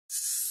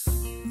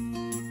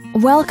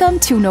Welcome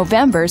to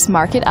November's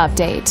market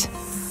update.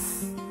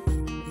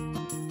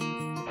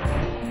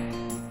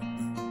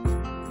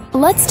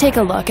 Let's take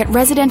a look at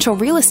residential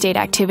real estate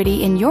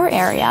activity in your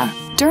area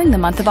during the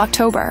month of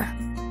October.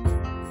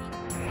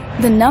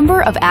 The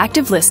number of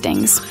active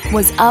listings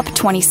was up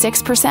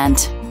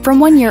 26%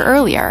 from 1 year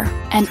earlier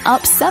and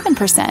up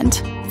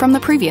 7% from the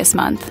previous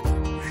month.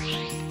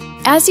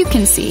 As you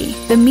can see,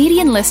 the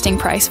median listing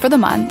price for the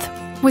month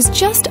was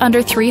just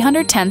under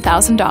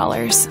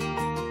 $310,000.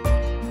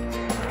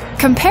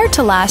 Compared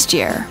to last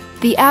year,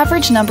 the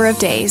average number of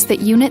days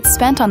that units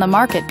spent on the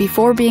market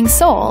before being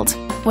sold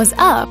was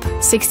up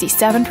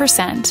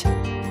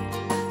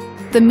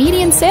 67%. The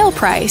median sale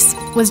price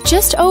was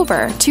just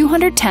over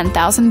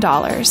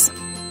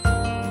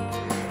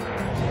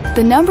 $210,000.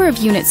 The number of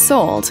units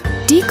sold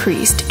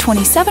decreased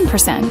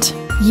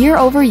 27% year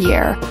over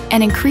year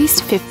and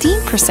increased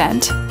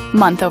 15%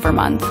 month over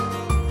month.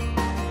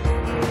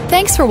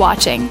 Thanks for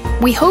watching.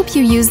 We hope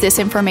you use this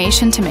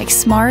information to make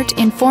smart,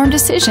 informed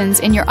decisions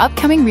in your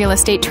upcoming real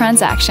estate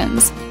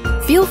transactions.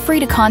 Feel free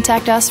to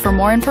contact us for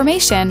more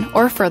information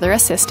or further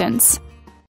assistance.